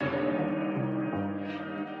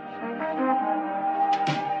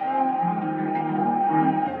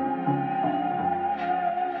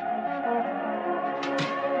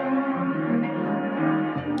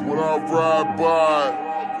but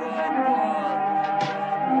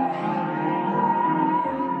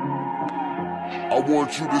I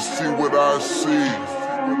want you to see what I see.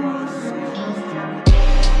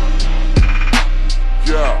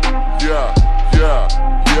 Yeah, yeah, yeah,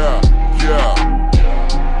 yeah, yeah.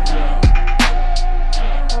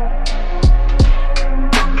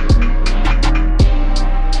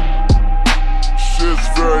 Shit's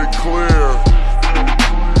very clear.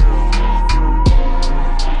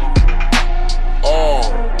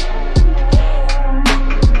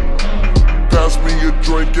 Pass me a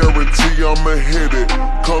drink, guarantee I'ma hit it.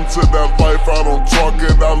 Come to that life, I don't talk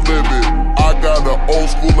it, I live it. I got an old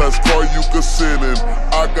school ass car you can sit in.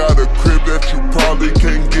 I got a crib that you probably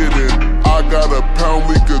can't get in. I got a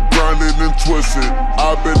pound, we could grind it and twist it.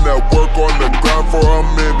 I've been at work on the grind for a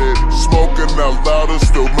minute, smoking out loud and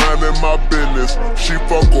still minding my business. She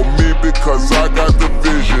fuck with me because I got the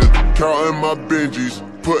vision, counting my Benjis,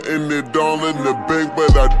 putting it all in the bank,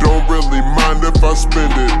 but I don't really mind if I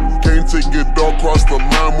spend it. Can't take it all across the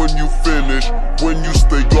line when you finish. When you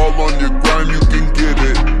stay all on your grind, you can get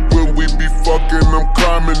it. When we be fucking, I'm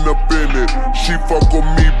climbing up in it. She fuck with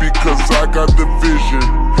me because I got the vision.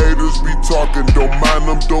 Haters be talking, don't mind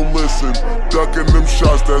them, don't listen. Ducking them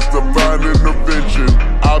shots, that's divine intervention.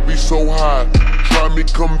 I be so high, try me,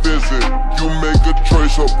 come visit. You make a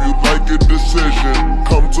choice, hope you like your decision.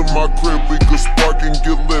 Come to my crib, we could spark and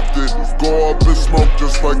get lifted. Go up and smoke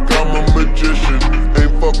just like I'm a magician.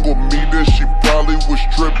 Ain't fuck with me, then she probably was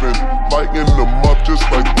tripping. Lighting them up just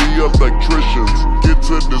like we electricians. Get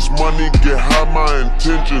to this money, get high my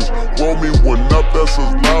intentions. Roll me one up that's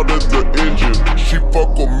as loud as the engine. She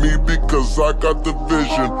fuck with me because I got the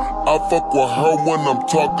vision. I fuck with her when I'm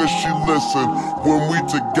talking, she listen. When we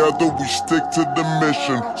together, we stick to the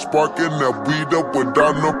mission. Sparking that weed up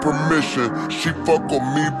without no permission. She fuck with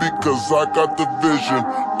me because I got the vision.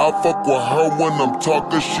 I fuck with her when I'm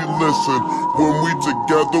talking, she listen. When we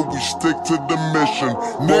together, we stick to the mission.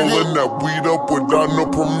 Rolling that weed up without no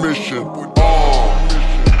permission.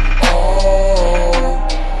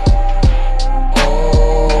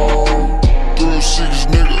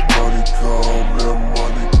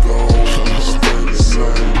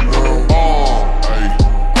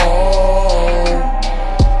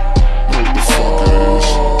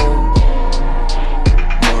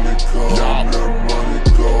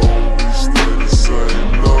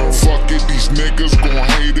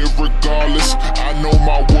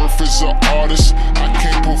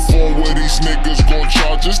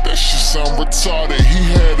 That shit sound retarded. He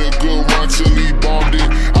had a good run till he bombed it.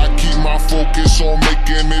 I keep my focus on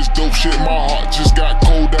making this dope shit. My heart just got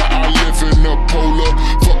colder. I live in the polar.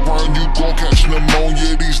 Fuck around, you gon' catch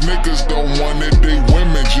pneumonia. These niggas don't want it. They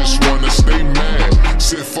women just wanna stay mad.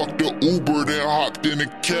 Said fuck the Uber, then hopped in a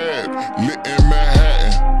cab. Lit in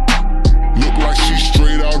Manhattan. Look like she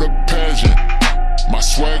straight out of pageant. My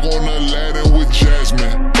swag on Aladdin with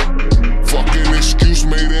Jasmine. Fucking excuse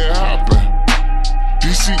made it happen.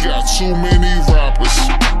 DC got too many rappers.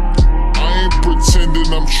 I ain't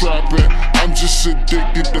pretending I'm trapping. I'm just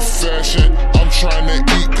addicted to fashion. I'm trying to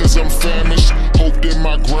eat cause I'm famished. Hope that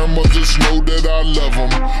my grandmothers know that I love them.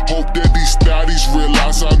 Hope that these thotties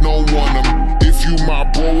realize I don't want them. If you my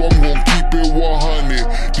bro, I'm gon' keep it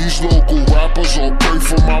 100. These local rappers all pray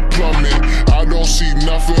for my plumbing. I don't see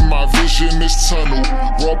nothing, my vision is tunnel.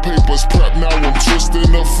 Raw papers prep, now I'm twisting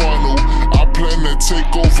the funnel. I plan to take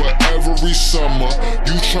over every summer.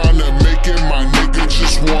 You tryna make it, my nigga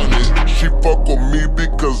just want it. She fuck with me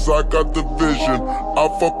because I got the vision. I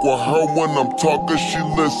fuck with her when I'm talking, she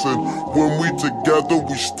listen. When we together,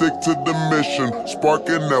 we stick to the mission.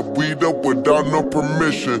 Sparking that weed up without no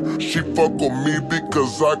permission. She fuck with me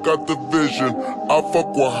because I got the vision. I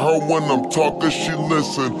fuck with her when I'm talking, she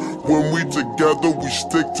listen. When we together, we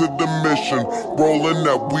stick to the mission. Rolling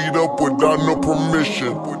that weed up without no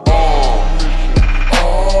permission.